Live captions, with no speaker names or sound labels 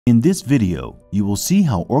In this video, you will see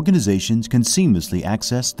how organizations can seamlessly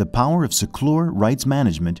access the power of Seclore Rights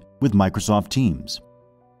Management with Microsoft Teams.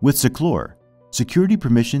 With Seclore, security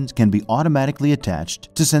permissions can be automatically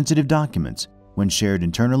attached to sensitive documents when shared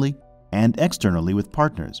internally and externally with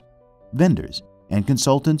partners, vendors, and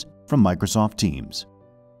consultants from Microsoft Teams.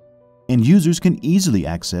 And users can easily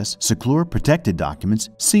access Seclore protected documents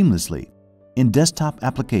seamlessly in desktop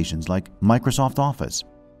applications like Microsoft Office,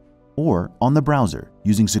 or on the browser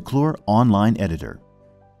using Seclore Online Editor.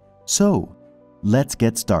 So, let's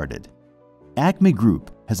get started. Acme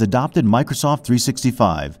Group has adopted Microsoft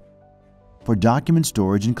 365 for document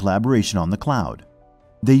storage and collaboration on the cloud.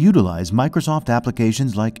 They utilize Microsoft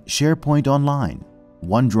applications like SharePoint Online,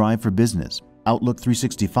 OneDrive for Business, Outlook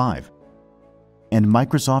 365, and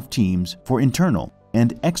Microsoft Teams for internal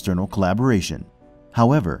and external collaboration.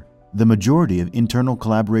 However, the majority of internal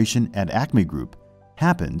collaboration at Acme Group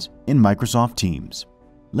happens in Microsoft Teams.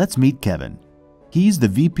 Let's meet Kevin. He's the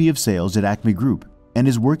VP of Sales at Acme Group and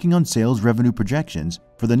is working on sales revenue projections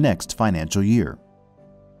for the next financial year.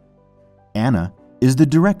 Anna is the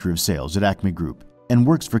Director of Sales at Acme Group and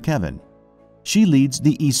works for Kevin. She leads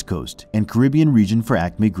the East Coast and Caribbean region for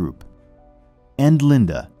Acme Group. And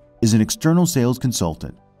Linda is an external sales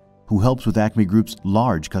consultant who helps with Acme Group's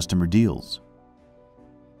large customer deals.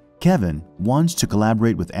 Kevin wants to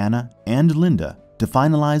collaborate with Anna and Linda to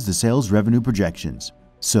finalize the sales revenue projections,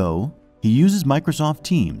 so he uses Microsoft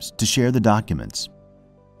Teams to share the documents.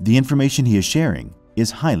 The information he is sharing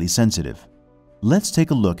is highly sensitive. Let's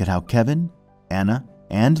take a look at how Kevin, Anna,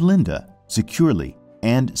 and Linda securely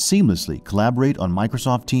and seamlessly collaborate on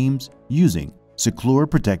Microsoft Teams using Seclore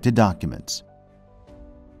protected documents.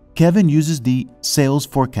 Kevin uses the Sales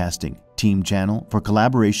Forecasting Team channel for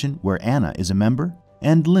collaboration where Anna is a member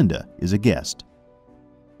and Linda is a guest.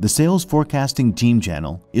 The Sales Forecasting Team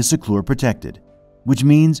channel is Seclore protected, which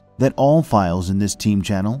means that all files in this team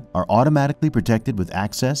channel are automatically protected with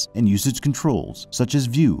access and usage controls such as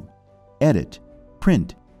view, edit,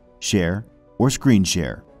 print, share, or screen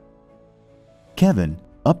share. Kevin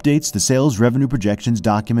updates the sales revenue projections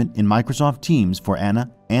document in Microsoft Teams for Anna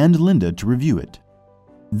and Linda to review it.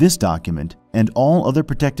 This document and all other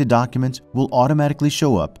protected documents will automatically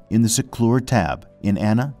show up in the Seclore tab in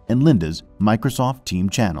Anna and Linda's Microsoft Team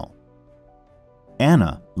channel.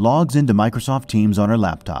 Anna logs into Microsoft Teams on her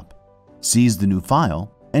laptop, sees the new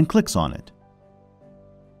file, and clicks on it.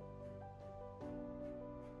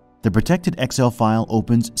 The protected Excel file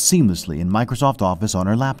opens seamlessly in Microsoft Office on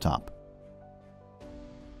her laptop.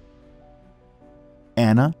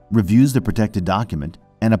 Anna reviews the protected document,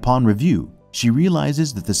 and upon review, she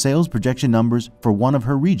realizes that the sales projection numbers for one of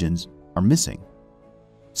her regions are missing.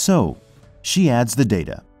 So, she adds the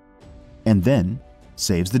data and then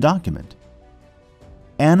saves the document.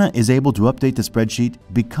 Anna is able to update the spreadsheet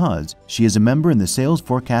because she is a member in the Sales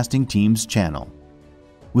Forecasting Teams channel.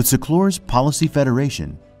 With Seclore's Policy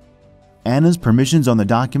Federation, Anna's permissions on the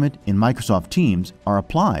document in Microsoft Teams are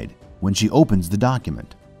applied when she opens the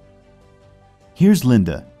document. Here's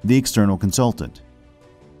Linda, the external consultant.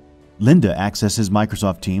 Linda accesses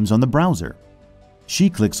Microsoft Teams on the browser. She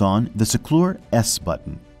clicks on the Seclore S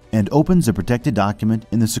button and opens a protected document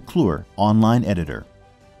in the Seclore Online Editor.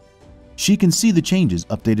 She can see the changes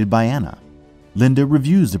updated by Anna. Linda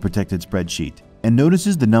reviews the protected spreadsheet and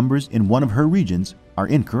notices the numbers in one of her regions are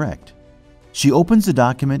incorrect. She opens the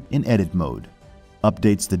document in edit mode,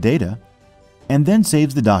 updates the data, and then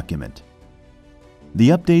saves the document. The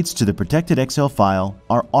updates to the protected Excel file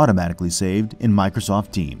are automatically saved in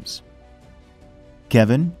Microsoft Teams.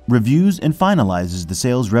 Kevin reviews and finalizes the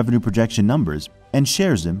sales revenue projection numbers and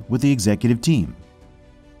shares them with the executive team.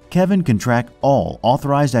 Kevin can track all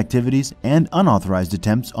authorized activities and unauthorized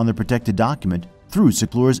attempts on the protected document through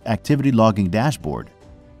Seclore's activity logging dashboard.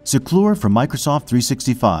 Seclore for Microsoft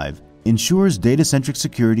 365 ensures data-centric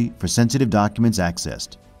security for sensitive documents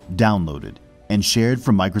accessed, downloaded, and shared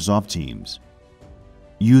from Microsoft Teams.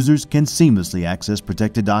 Users can seamlessly access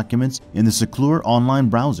protected documents in the Seclore online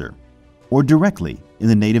browser or directly in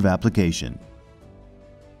the native application.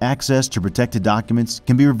 Access to protected documents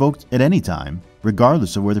can be revoked at any time,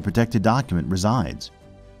 regardless of where the protected document resides.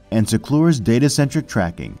 And Seclore's data-centric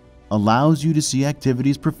tracking allows you to see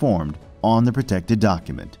activities performed on the protected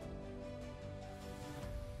document.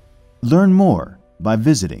 Learn more by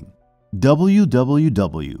visiting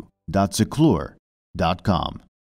www.seclore.com.